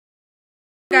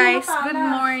Guys, good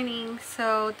morning.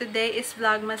 So, today is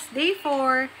vlogmas day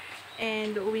 4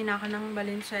 and uuwi na ako ng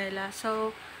Valenzuela.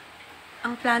 So,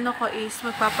 ang plano ko is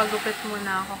magpapagupit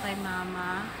muna ako kay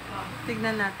mama.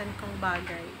 Tignan natin kung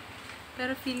bagay.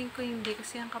 Pero feeling ko hindi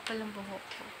kasi ang kapal ng buhok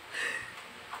ko.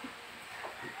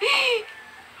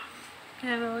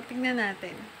 Pero tignan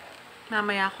natin.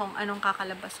 Mamaya kung anong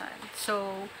kakalabasan.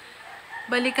 So,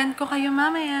 balikan ko kayo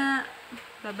mamaya.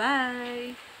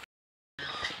 Bye-bye!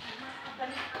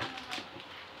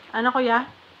 Ano kuya?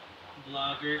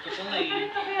 Vlogger ko pala eh.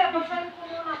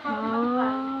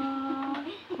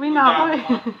 Uwi na ako eh.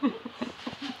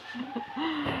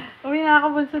 Uwi na ako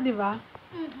bunso, di ba?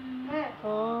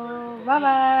 Oh,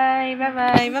 bye-bye.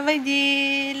 Bye-bye. Bye-bye,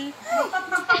 Jill.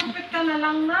 Magpapagupit ka na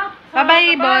lang na.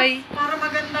 Bye-bye, boy. Para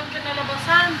magandang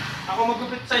kinalabasan. Ako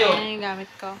magupit sa'yo. Ayan yung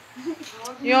gamit ko.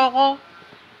 Yoko.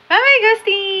 Bye-bye,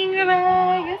 Gusting.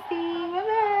 Bye-bye, Gusting.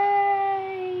 Bye-bye.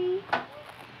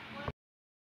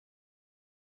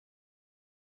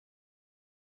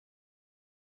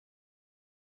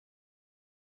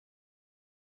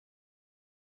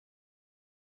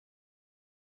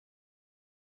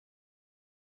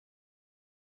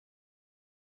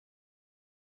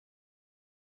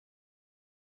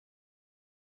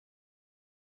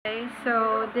 Okay,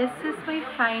 so this is my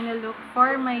final look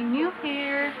for my new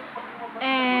hair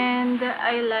and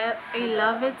I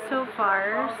love it so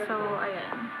far. So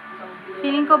ayan,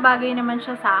 feeling ko bagay naman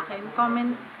siya sa akin.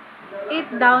 Comment it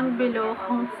down below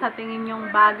kung sa tingin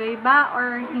yung bagay ba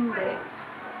or hindi.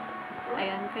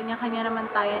 Ayan, kanya-kanya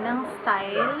naman tayo ng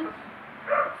style.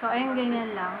 So ayan,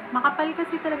 ganyan lang. Makapal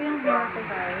kasi talaga yung hair ko,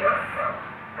 guys,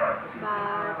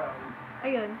 but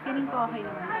ayun, feeling ko okay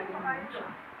naman. Bagay naman siya.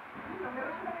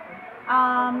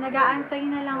 Nag-aantay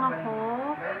na lang ako.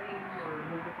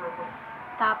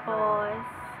 Tapos,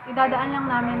 idadaan lang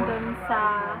namin dun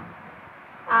sa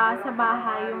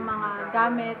bahay yung mga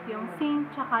gamit, yung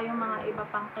sink, tsaka yung mga iba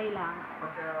pang kailangan.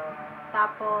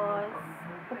 Tapos,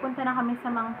 pupunta na kami sa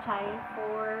Mang Chai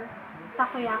for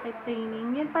takoyaki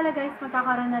training. Yun pala guys,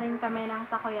 magkakaroon na rin kami ng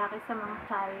takoyaki sa Mang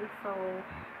Chai. So,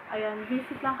 ayun,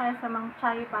 visit lang kayo sa Mang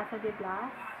Chai, Paso de Blas.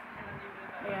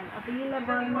 Ayan,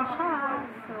 available na siya.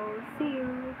 So, see you!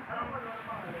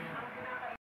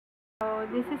 So,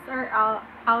 this is our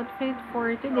outfit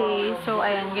for today. So,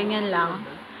 ayan, ganyan lang.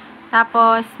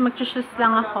 Tapos, mag-shoes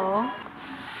lang ako.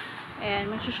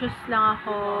 Ayan, mag-shoes lang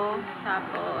ako.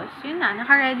 Tapos, yun na.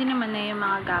 Naka-ready naman na yung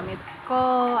mga gamit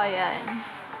ko. Ayan.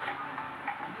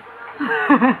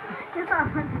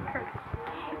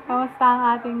 Kamusta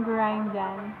ang ating grind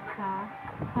dyan? Ha?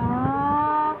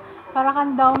 Para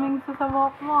kang downing sa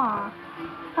buhok mo, ah.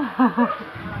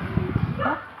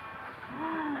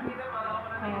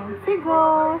 Ayan,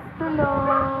 sigos,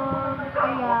 tulog,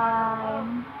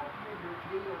 ayan.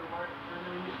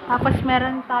 Tapos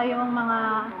meron tayong mga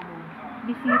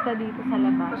bisita dito sa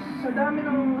labas. Sa dami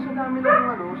ng mga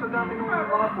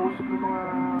post ng mga...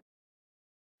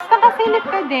 Basta kasilip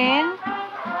ka din.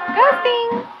 Ghosting!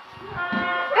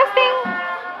 Ghosting!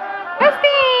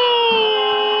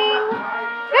 Ghosting!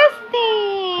 Ghosting!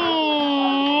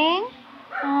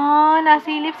 Oh,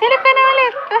 nasilip. Silip ka na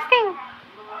ulit. Ghosting!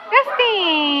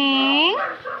 Ghosting!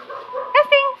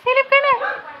 Ghosting! Silip ka na.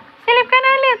 Silip ka na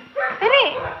ulit. Dali.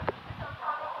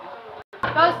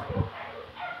 Ghost!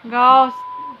 Ghost!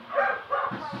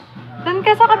 Doon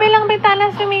ka sa kabilang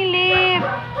bintana sumilip.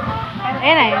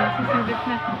 Ayan na yun. Sisilip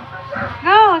na.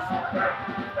 Ghost!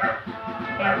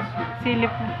 Ayan.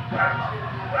 Silip na.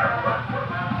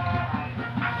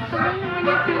 Sabi naman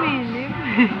yung sumilip.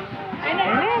 Ayan na.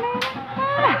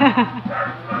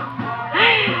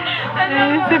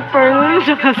 Ayan si Pearl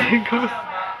tsaka si Ghost.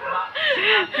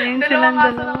 Ayan silang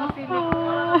dalawa.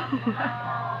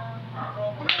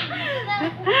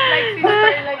 Like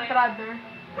sister, like brother.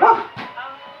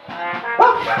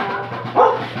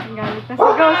 Ang galit na si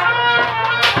Ghost.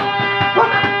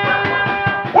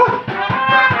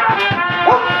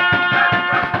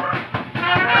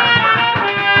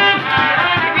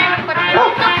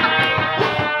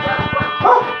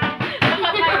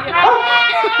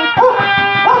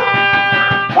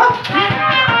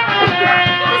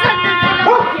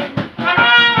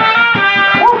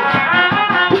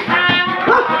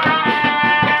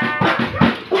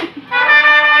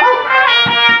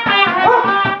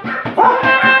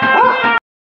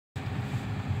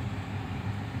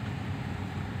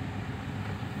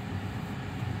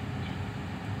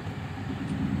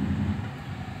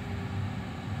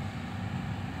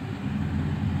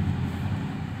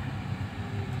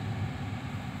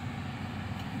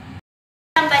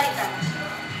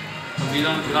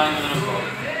 Bilang bilangin ko na lang po.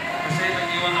 Kasi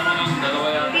nag-iwan ako ng dalawa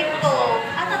yan. Dito.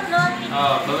 Tatlo.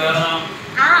 Babayaran ng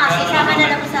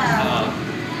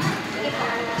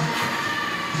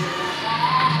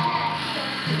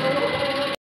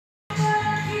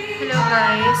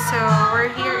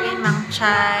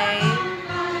Chai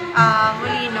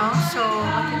Molino. So,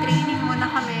 mag-training muna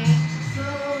kami.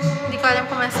 Hindi ko alam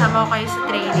kung masama ko kayo sa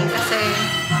training kasi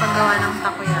paggawa ng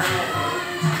takoyaki.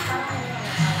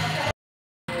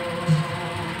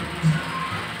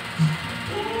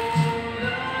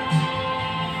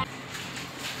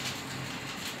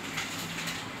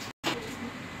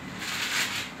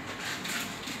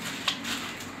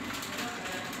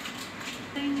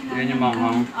 Yan yung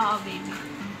manghang. Oo, baby.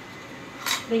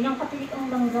 Ganyang katilik ang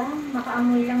langgam,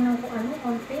 makaamoy lang ng kung ano,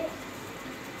 konti.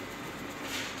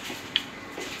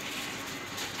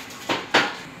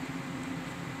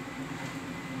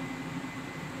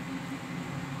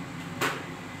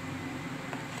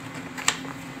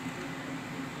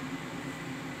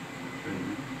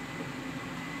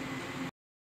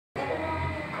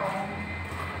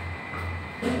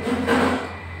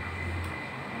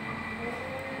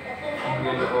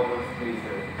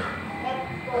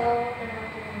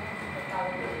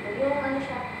 Yung ano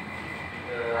siya,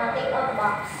 take out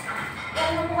box. Kaya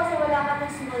ano po kasi wala ka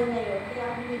ng small ngayon, kaya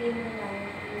ang binigay mo na namin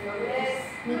is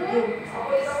medium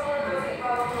size.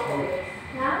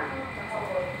 Na?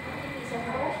 Isa na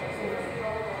wala siya.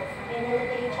 Kaya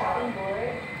nalagay yung chopping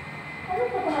board. Ano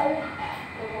po ba?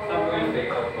 Saan mo yung take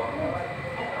out po?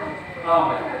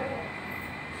 Okay.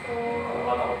 So,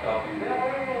 Wala ko chopping. ito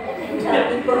yung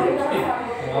chopping board. Kasi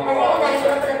yung nalagay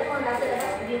ko nasa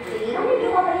labas beauty.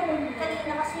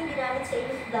 Kanina kasi ginamit sa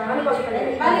inyo dami. Ano ba pala?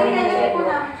 Bali, nilagay po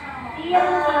namin siya.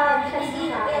 Kasi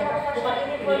kaya nakuha siya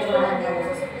in-report ko lang dito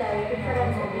sa supplier.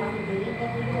 Difference of beauty.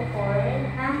 Naging corn.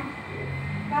 Ha?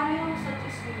 Paano yung sa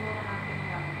cheese mo na natin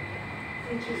lang?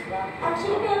 Yung cheese ba?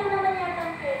 Actually, meron naman yata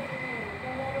ang pwede niya.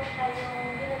 Kung meron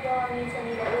kayong ginagawa minsan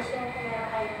nila is yung kung meron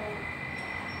kayong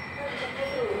or hindi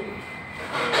ko yung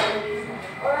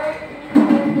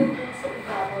naging sa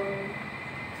ibabaw.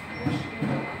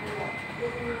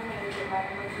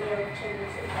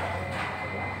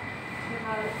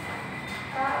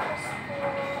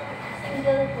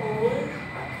 Single hole.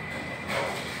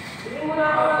 Hindi mo na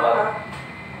ako.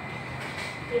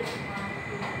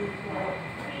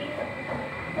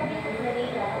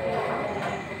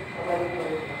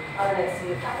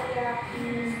 Takoyaki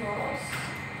sauce.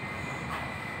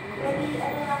 Ready,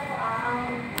 ano lang po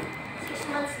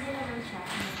 6 months din naman siya.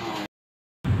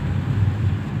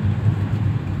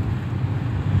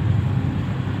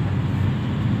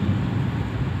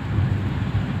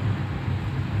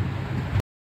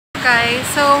 Guys,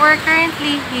 so we're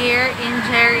currently here in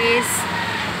Jerry's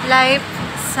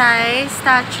life-size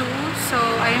statue. So,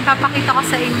 ayun, papakita ko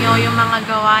sa inyo yung mga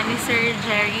gawa ni Sir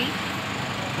Jerry.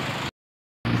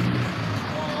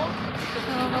 So,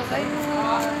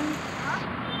 ayun.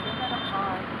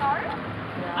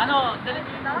 Ano? Dali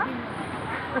dito?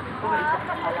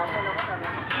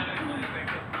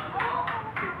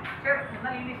 Sir,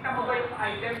 nalilista mo ba yung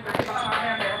item? Kasi baka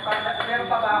mamaya meron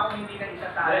pa ba akong hindi na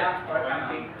isasalang or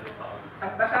something?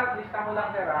 Basta lista mo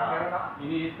lang, sir, ha? Meron ako.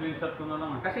 Ini-screenshot ko na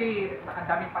lang. Kasi ang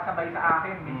daming pasabay sa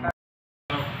akin. Minsan,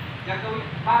 gagawin,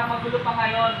 para magulo pa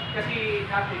ngayon. Kasi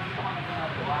dati dito ka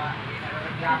nagagawa.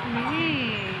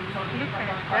 Hey, So, look dito at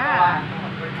kami that. pagawa.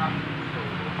 Mag-burn up.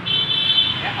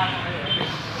 Kaya paano kayo?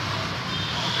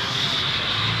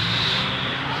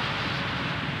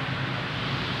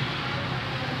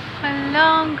 Hala,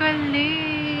 ang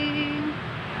galing.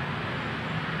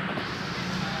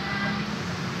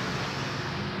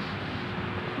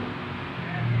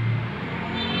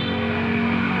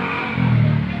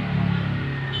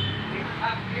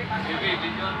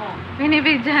 Video mo.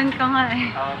 Binibidyan ko nga eh.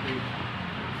 Okay.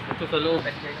 Ito sa loob.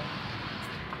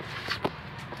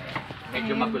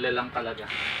 Medyo magulo lang talaga.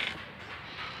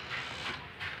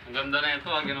 Ang ganda na ito,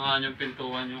 ginawa niyong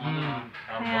pintuan yung ano.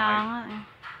 Kaya nga eh.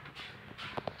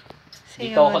 Si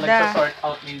Dito ako Yoda. nagsasort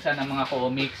out minsan ng mga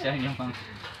comics. Yan yung mga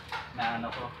na ano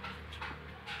ko.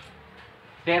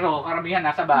 Pero karamihan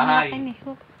nasa bahay. Malaki ni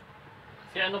Hook.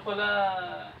 Si ano pala,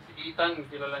 si Ethan,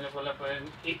 kilala niyo pala pa yun.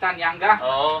 Ethan Yanga.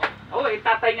 Oo. Oo,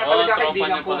 tatay niya Oo, talaga, tropa kaibigan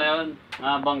niya ko. pala yun.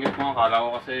 Nabanggit mo, akala ko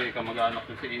kasi kamag-anak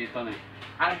ko si Ethan eh.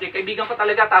 Hindi, kaibigan ko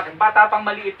talaga. Bata pang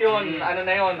maliit yun. Ano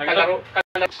na yun? Kalaro.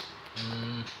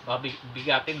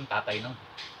 Bigatin tatay no.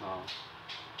 Oo.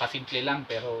 Kasimple lang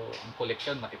pero ang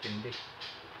koleksyon matitindi.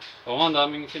 Oo nga, ang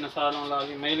daming sinasalang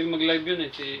lagi. Mahilig mag-live yun eh,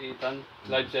 si Ethan.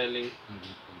 Live selling.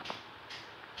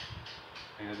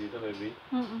 Kaya dito, baby.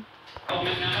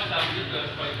 Comment naman, sabi nyo, plus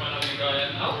 5 pa lang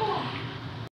bigayan. Oo!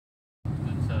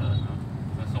 Sa ano,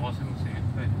 gusto ko kasi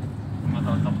mag-save eh.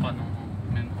 Matatakpan ng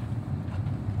menu.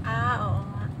 Oo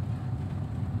nga.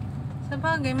 Sa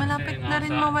bagay, malapit Kasi na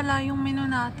rin nasa- mawala yung menu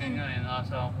Hindi natin. nga,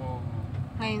 nasa ako.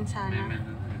 Ngayon May sana.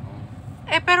 menu na eh. Oo.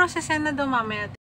 Eh, pero si Senado mamaya